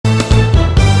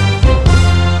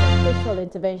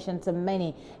intervention to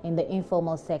many in the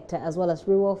informal sector, as well as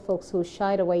rural folks who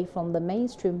shied away from the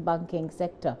mainstream banking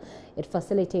sector. It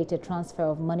facilitated transfer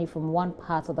of money from one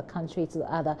part of the country to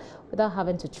the other without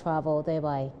having to travel,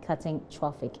 thereby cutting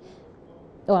traffic.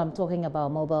 Oh, I'm talking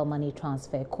about mobile money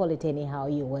transfer. Call it anyhow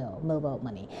you will. Mobile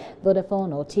money.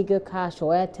 Vodafone or Tigo Cash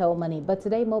or Airtel money. But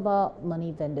today, mobile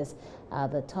money vendors are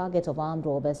the target of armed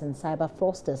robbers and cyber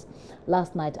fraudsters.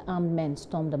 Last night, armed men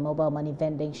stormed a mobile money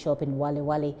vending shop in Wale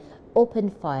Wale,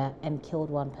 opened fire and killed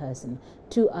one person.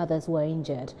 2 others were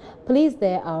injured. Police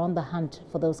there are on the hunt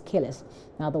for those killers.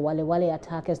 Now, the Wale Wale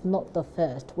attack is not the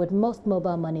first, with most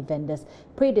mobile money vendors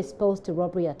predisposed to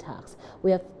robbery attacks.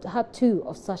 We have had 2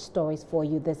 of such stories for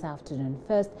you this afternoon.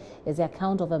 First is the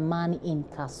account of a man in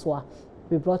Kaswa.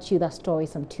 We brought you that story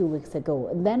some 2 weeks ago,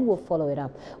 and then we'll follow it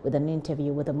up with an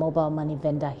interview with a mobile money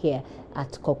vendor here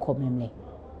at Kokomimle.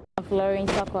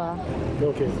 Florence Sakwa.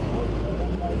 Okay.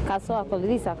 Kaswa Akoli,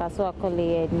 this is Kaswa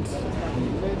Akoli, and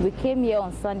we came here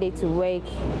on Sunday to work.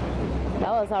 That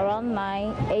was around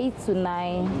 8 to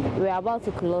 9. We were about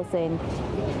to close, and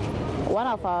one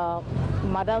of our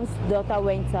madam's daughter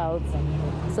went out.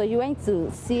 So he went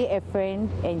to see a friend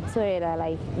and told her that,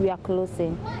 like, we are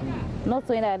closing. Not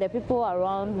knowing that the people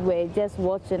around were just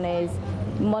watching us,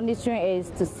 monitoring us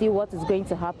to see what is going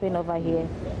to happen over here.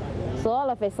 So all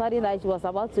of a sudden, that she was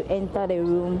about to enter the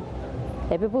room,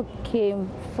 the people came,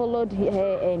 followed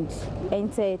her and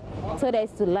entered, told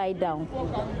us to lie down.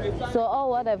 So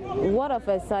what of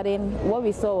a sudden, what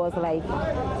we saw was like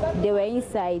they were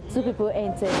inside. 2 people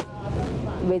entered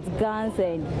with guns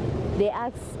and they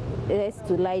asked us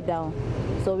to lie down.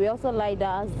 So we also lied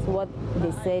down, asked what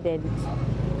they said, and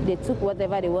they took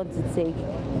whatever they want to take.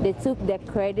 They took the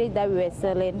credit that we were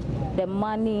selling, the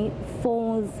money,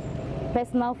 phones,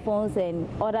 personal phones and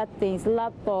other things,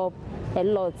 laptop, a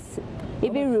lot.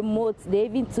 Even remote, they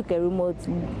even took a remote.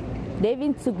 They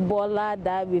even took baller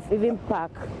that we've even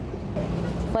packed.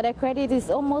 For the credit,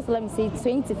 it's almost, let me say,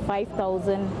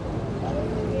 25,000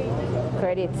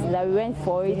 credits that we went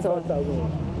for it on.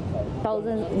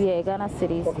 1,000, yeah, Ghana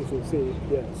cedis. Okay, so say,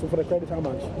 yeah. So for the credit, how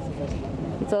much?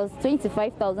 It was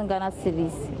 25,000 Ghana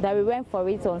cedis that we went for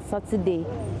it on Saturday,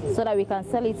 so that we can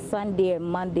sell it Sunday and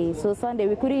Monday. So Sunday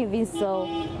we couldn't even sell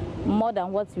more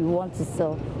than what we want to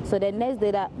sell. So the next day,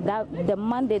 the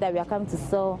Monday that we are coming to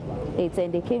sell it,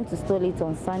 and they came to steal it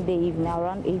on Sunday evening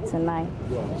around 8 to 9.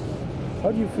 Wow.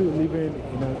 How do you feel living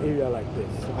in an area like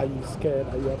this? Are you scared?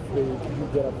 Are you afraid? Do you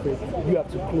get afraid? You have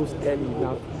to close early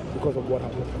enough because of what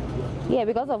happened? Yeah,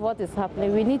 because of what is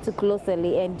happening, we need to close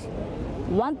early. And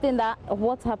one thing that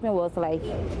what happened was, like,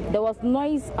 there was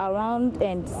noise around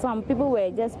and some people were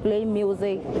just playing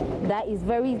music that is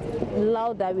very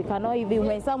loud that we cannot even,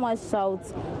 when someone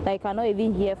shouts, that you cannot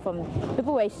even hear from.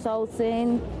 People were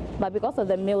shouting, but because of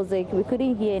the music, we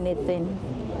couldn't hear anything.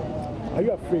 Are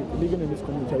you afraid living in this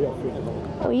community? Are you afraid?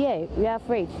 Oh yeah, we are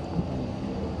afraid.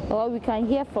 Or we can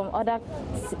hear from other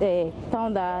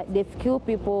towns that they've killed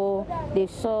people,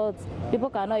 they've shot, people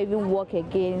cannot even walk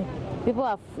again. People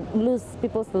have lost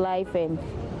people's life, and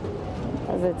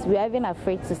we are even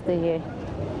afraid to stay here.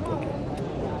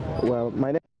 Well,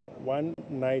 one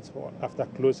night after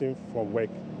closing from work,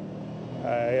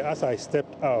 as I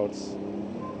stepped out,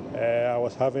 I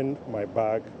was having my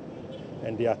bag,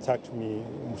 and they attacked me.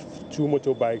 3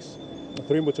 motorbikes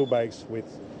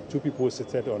with 2 people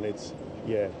seated on it,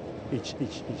 yeah, each.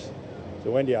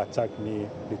 So when they attacked me,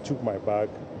 they took my bag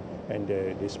and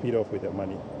they speed off with the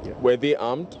money. Yeah. Were they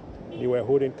armed? They were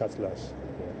holding cutlass,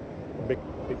 big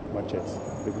machetes,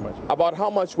 About how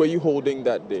much were you holding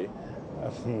that day?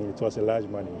 It was a large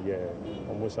money, yeah,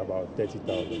 almost about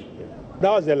 30,000. Yeah. That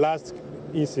was the last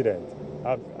incident.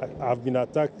 I've been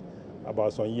attacked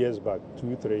about some years back,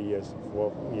 2, 3 years,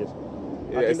 4 years.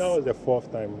 Yes. I think that was the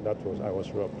 4th time I was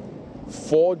robbed.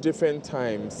 4 different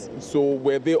times. So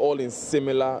were they all in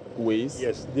similar ways?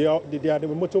 Yes, they are the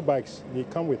motorbikes. They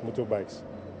come with motorbikes.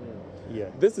 Yeah.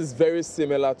 This is very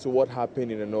similar to what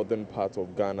happened in the northern part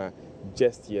of Ghana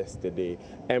just yesterday.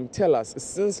 Tell us,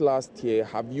 since last year,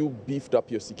 have you beefed up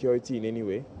your security in any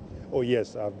way? Oh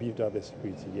yes, I've beefed up the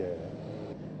security, yeah.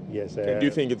 Yes. And do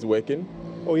you think it's working?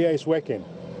 Oh yeah, it's working.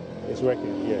 It's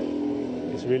working,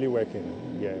 yeah. It's really working,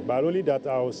 yeah. But only that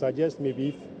I would suggest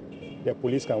maybe if the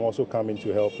police can also come in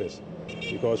to help us,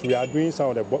 because we are doing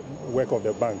some of the work of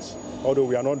the banks, although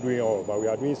we are not doing all, but we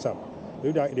are doing some.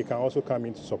 They can also come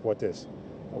in to support us.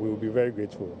 We will be very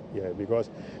grateful, yeah, because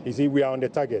you see, we are on the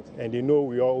target and they know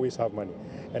we always have money.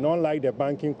 And unlike the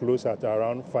banking close at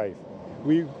around 5,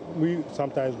 we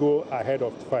sometimes go ahead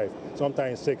of 5,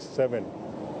 sometimes 6, 7.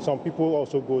 Some people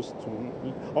also goes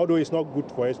to, although it's not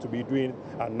good for us to be doing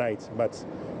at night, but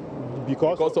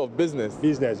Because of business.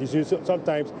 Business. You see,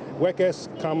 sometimes workers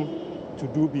come to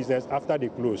do business after they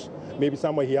close. Maybe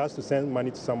he has to send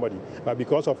money to somebody, but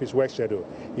because of his work schedule,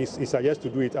 he suggests to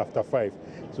do it after 5.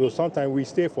 So sometimes we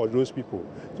stay for those people.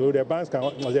 So the banks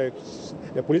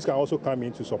the police can also come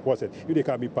in to support it. If they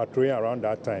can be patrolling around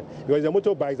that time, because the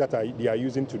motorbikes that they are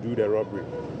using to do the robbery.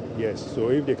 Yes. So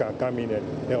if they can come in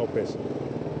and help us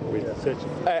with search.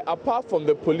 Apart from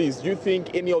the police, do you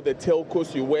think any of the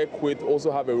telcos you work with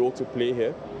also have a role to play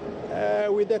here?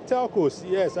 With the telcos,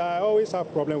 yes, I always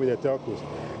have problem with the telcos.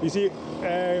 You see,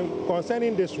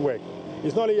 concerning this work,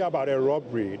 it's not only about a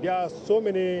robbery. There are so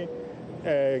many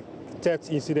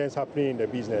theft incidents happening in the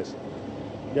business.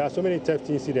 There are so many theft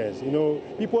incidents. You know,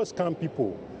 people scam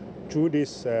people through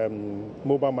this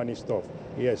mobile money stuff.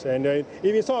 Yes, and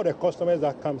even some of the customers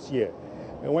that comes here,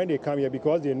 and when they come here,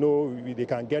 because they know they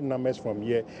can get numbers from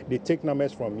here, they take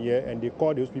numbers from here and they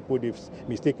call those people, they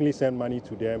mistakenly send money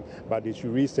to them, but they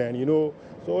should resend, you know.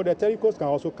 So the telcos can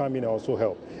also come in and also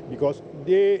help, because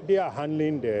they are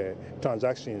handling the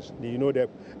transactions, you know, the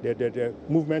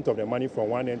movement of the money from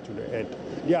one end to the end.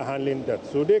 They are handling that.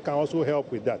 So they can also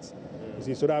help with that. You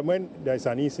see, so that when there's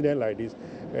an incident like this,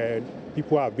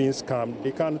 people are being scammed,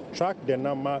 they can track the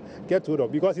number, get hold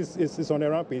of, because it's on the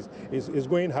rampage, it's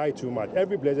going high too much.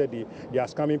 Every blessed day, they are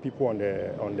scamming people on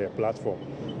the platform.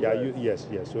 Yes.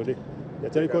 So the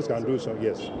telcos can do so,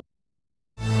 yes.